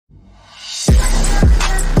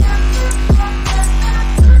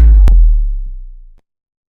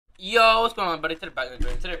Yo, what's going on, buddy? Today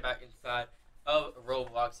back inside of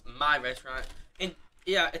Roblox, my restaurant. And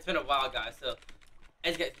yeah, it's been a while, guys. So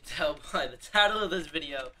as you guys can tell by the title of this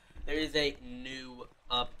video, there is a new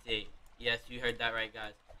update. Yes, you heard that right,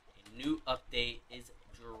 guys. A new update is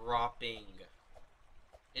dropping.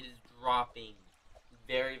 It is dropping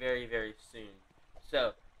very, very, very soon.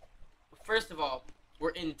 So first of all, we're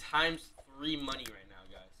in ×3 money right now,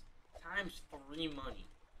 guys. ×3 money.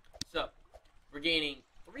 So we're gaining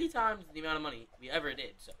 3 times the amount of money we ever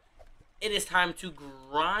did. So it is time to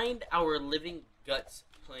grind our living guts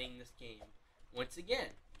playing this game once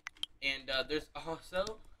again. And there's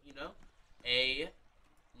also, you know, a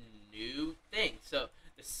new thing. So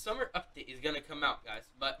the summer update is gonna come out, guys,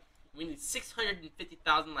 but we need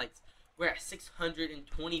 650,000 likes. We're at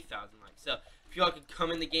 620,000 likes. So if y'all could come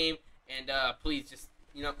in the game and please just,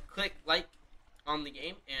 you know, click like on the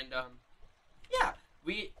game, and yeah,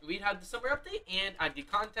 we'd have the summer update, and I'd do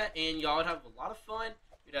content, and y'all would have a lot of fun.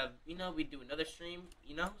 We'd have, you know, we'd do another stream,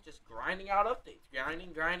 you know, just grinding out updates,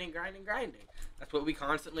 grinding. That's what we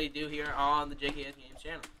constantly do here on the JKS Games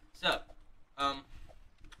channel. So,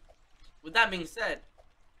 with that being said,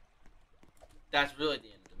 that's really the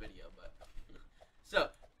end of the video. But so,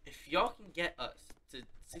 if y'all can get us to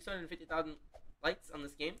 650,000 likes on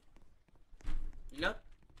this game, you know,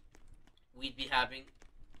 we'd be having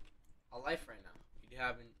a life right now. We'd be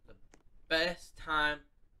having the best time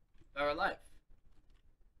of our life.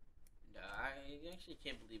 And, I actually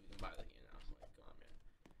can't believe we can buy the game now. Like, come on, man.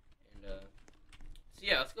 And so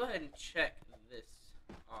yeah, let's go ahead and check this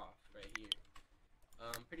off right here.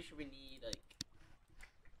 Pretty sure we need, like,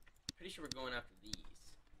 pretty sure we're going after these.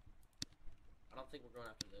 I don't think we're going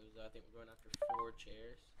after those. I think we're going after 4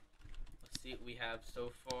 chairs. Let's see what we have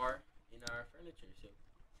so far in our furniture. So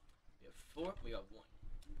we have 4. We got 1.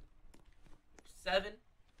 We have 7.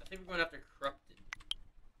 I think we're going after corrupted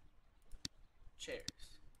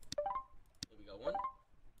chairs. There we go. 1.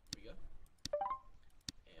 There we go.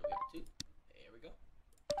 And we got 2. There we go.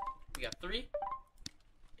 We got 3.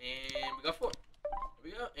 And we got 4. There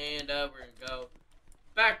we go. And we're gonna go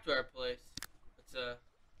back to our place. Let's it's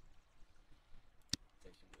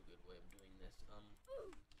actually a good way of doing this.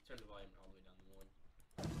 Turn the volume all the way down to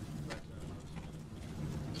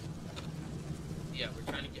 1. Yeah,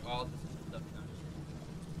 we're trying to get all this stuff down here.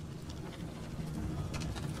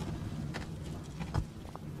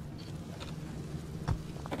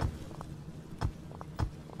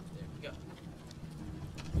 There we go.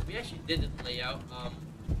 We actually did the layout.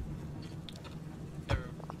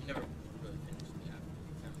 Never really finished the app.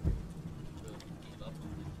 Really gave up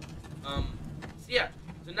on it. So yeah.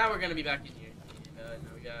 So now we're gonna be back in here, and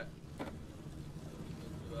now we got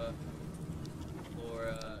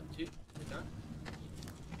floor 2. Is it done?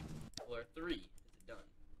 Floor 3. Is it done?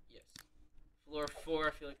 Yes. Floor 4.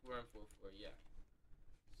 I feel like we're on floor 4. Yeah.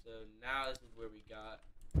 So now this is where we got.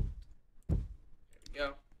 There we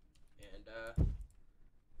go. And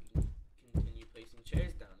we can continue placing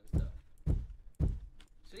chairs down and stuff.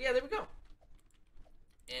 So yeah, there we go.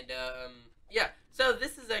 And yeah. So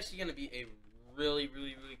this is actually gonna be a really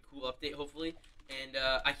cool update, hopefully. And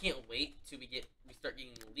I can't wait till we start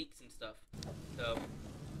getting leaks and stuff. So,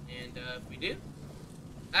 and if we do,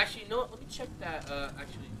 actually, you know what? Let me check that.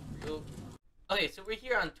 Actually, real. Okay, so we're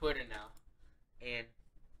here on Twitter now, and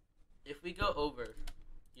if we go over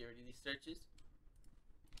here to these searches,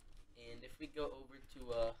 and if we go over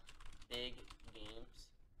to big games,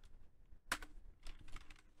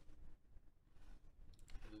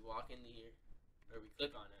 we walk into here, or we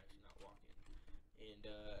click on it. Actually, not walk in, and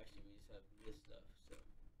actually we just have this stuff. So,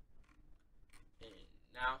 and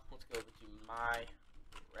now let's go over to my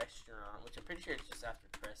restaurant, which I'm pretty sure it's just after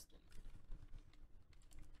Preston.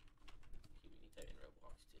 Okay, we need that in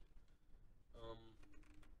Roblox too.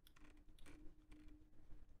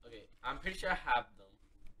 Okay, I'm pretty sure I have them.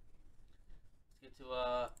 Let's get to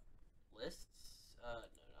lists. No,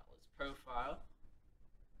 not lists. Profile.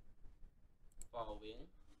 Following.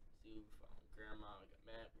 Do following grandma. We got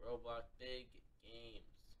Matt. Roblox. Big games.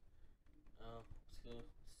 Let's go.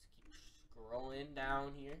 Let's keep scrolling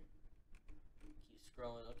down here. Keep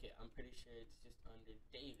scrolling. Okay, I'm pretty sure it's just under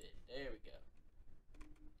David. There we go.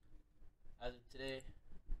 As of today,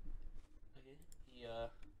 okay, he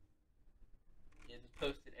hasn't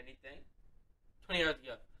posted anything. 20 hours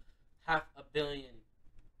ago, 500 million.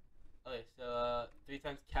 Okay, so 3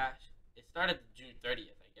 times cash. It started June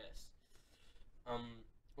 30th, I guess.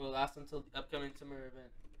 Will last until the upcoming summer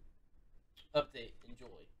event update.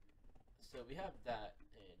 Enjoy. So we have that,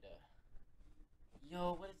 and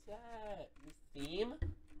yo, what is that? New theme?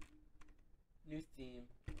 New theme,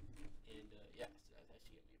 and yeah, so that's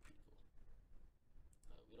actually gonna be pretty cool.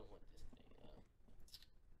 We don't want this.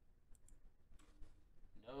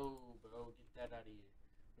 out of here.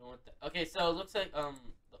 I don't want that. Okay, so it looks like the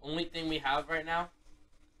only thing we have right now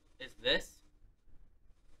is this.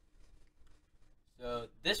 So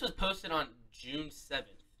this was posted on June 7th.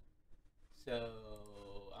 So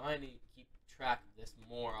I might need to keep track of this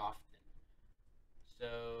more often.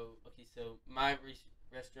 So okay, so my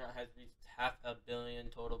restaurant has reached 500 million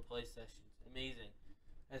total play sessions. Amazing.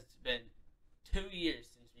 It's been 2 years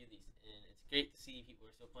since release, and it's great to see people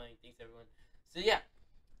are still playing. Thanks everyone. So yeah,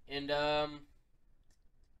 and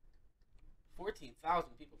 14,000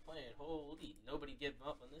 people playing. Holy, nobody gave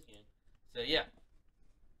up on this game. So yeah,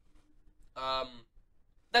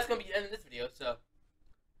 that's gonna be the end of this video. So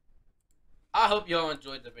I hope you all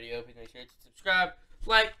enjoyed the video. Please make sure to subscribe,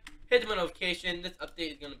 like, hit the notification. This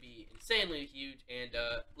update is gonna be insanely huge, and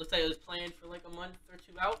looks like it was planned for like a month or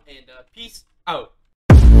two out. And peace out.